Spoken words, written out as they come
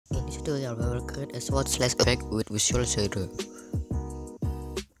tutorial we will create a sword/effect with visual shader.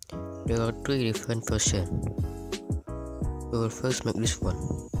 There are 3 different versions. We will first make this one.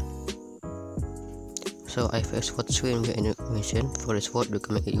 So I have a sword swing animation. For the sword you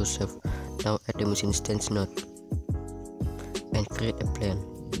can make it yourself. Now add the machine stance node and create a plane.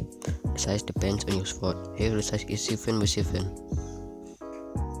 The size depends on your sword. Here the size is 7 by 7.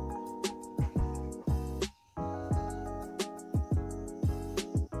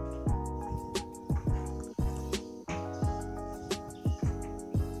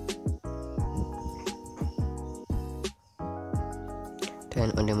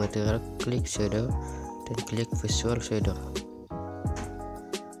 Then on the material, click shader, then click visual shader.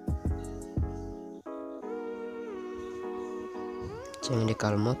 Change the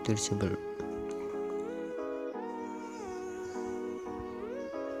color mode to disable.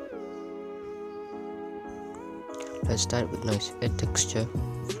 Let's start with noise. Add texture,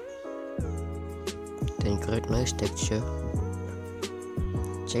 then create noise texture.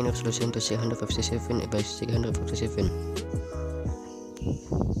 Change the resolution to 657 by 657.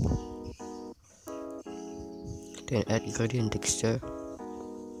 Then add gradient texture.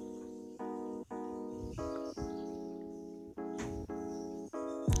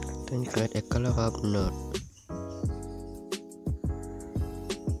 Then create a color ramp node.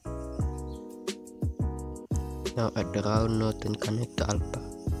 Now add the round node and connect to alpha.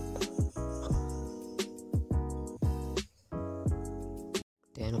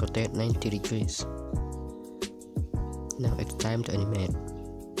 Then rotate 90 degrees. Now it's time to animate.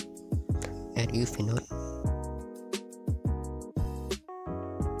 Add UV node.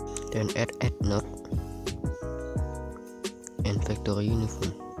 Then add node and vector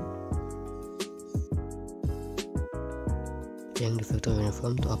uniform. Change the vector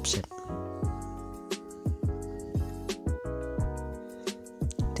uniform to offset.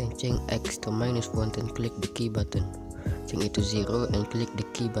 Then change X to -1 and click the key button. Change it to 0 and click the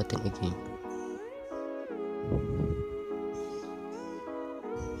key button again.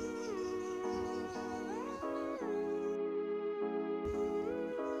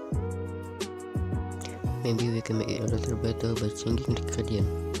 Maybe we can make it a little better by changing the gradient.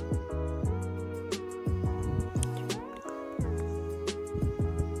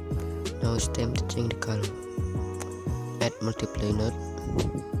 Now it's time to change the color. Add multiply node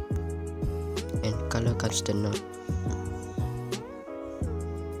and color constant node.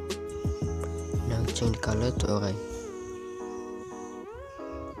 Now change the color to orange.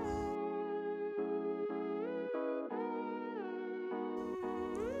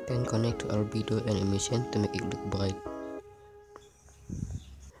 Then connect to albedo animation to make it look bright.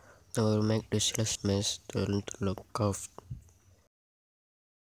 Now we'll make the slash mesh to look curved.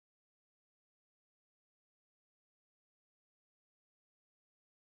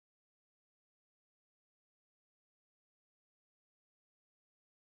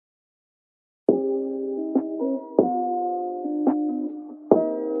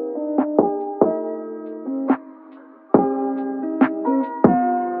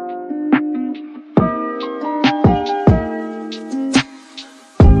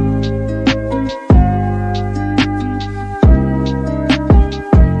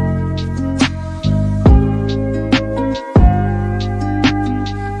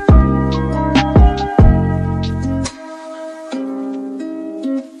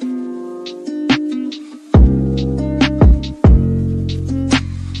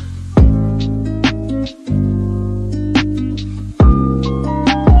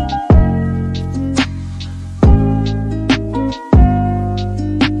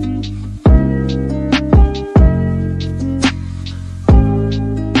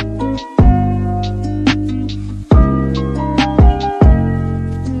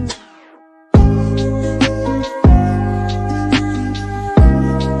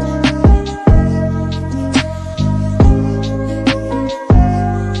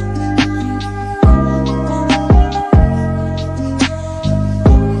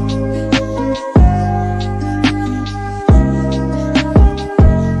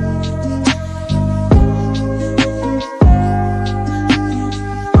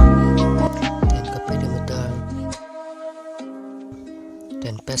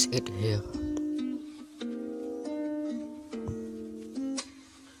 Then paste it here.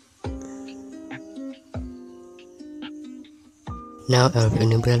 Now I will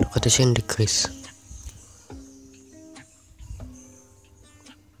enable rotation decrease.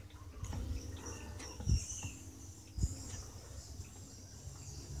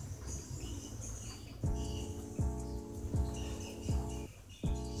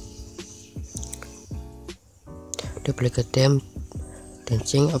 Duplicate them Then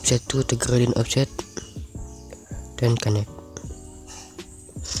change offset to the gradient offset, then connect.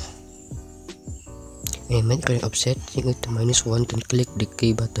 And make gradient offset, change it to -1, then click the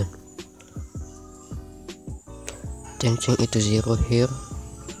key button. Then change it to 0 here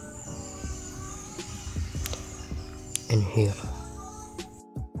and here.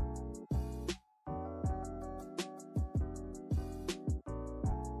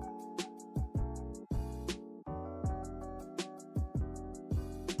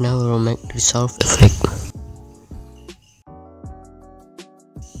 Now we'll make the dissolve effect.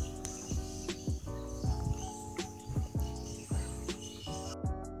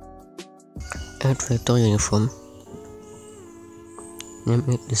 Add vector uniform. Name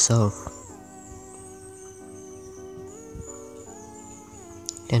it dissolve.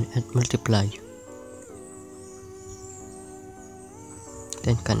 Then add multiply.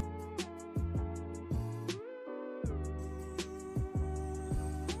 Then connect.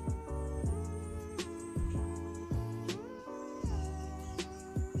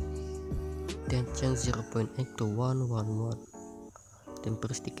 Then change 0.8 to 111. Then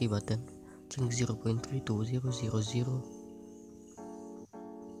press the key button. Change 0.3 to 000.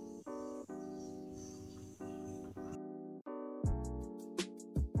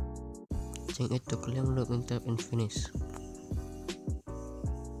 Change it to claim loop interrupt and finish.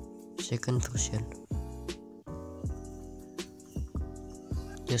 Second version.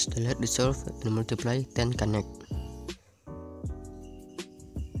 Just select dissolve and multiply, then connect.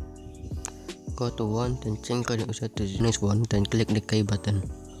 Go to 1, then change gradient offset to -1, then click the key button.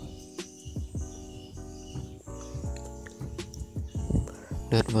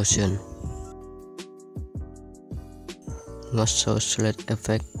 Third version. Must show select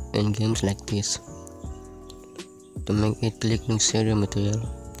effect in games like this. To make it, click on serial material.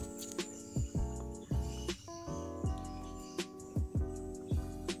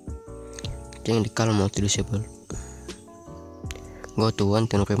 Change the color mode to disable. Go to 1,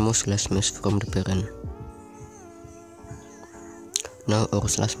 then remove slash mesh from the parent. Now our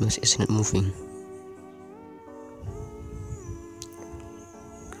slash mesh is not moving.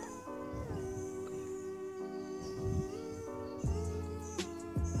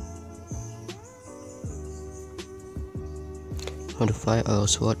 Modify our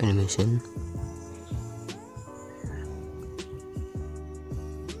sword animation.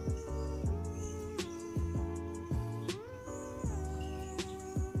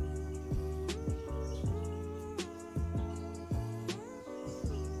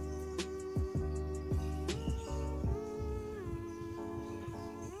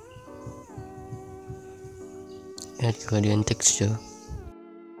 Add gradient texture.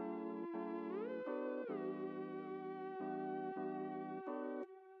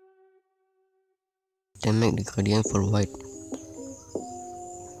 Then make the gradient for white.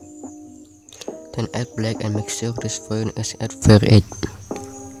 Then add black and make sure this point is at variate.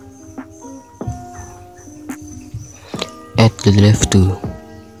 Add the GLES2.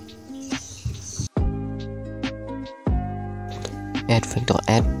 Add vector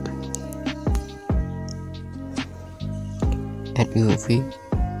add. Add UV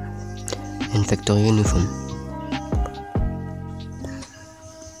and vector uniform.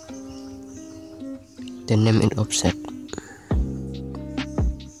 Then name it offset.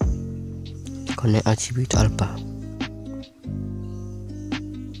 Connect RGB to alpha.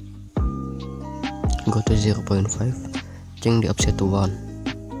 Go to 0.5. Change the offset to 1.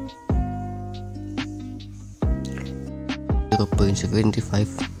 0.75.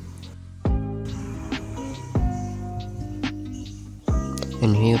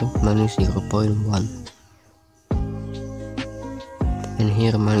 And here minus 0.1. And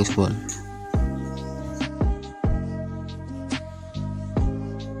here minus 1.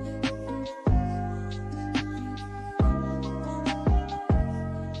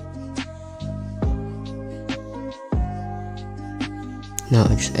 Now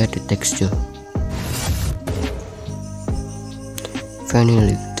I just add the texture.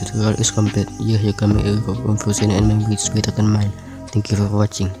 Finally, the tutorial is complete. Here you can make a version and maybe it's better than mine. Thank you for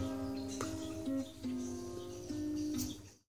watching.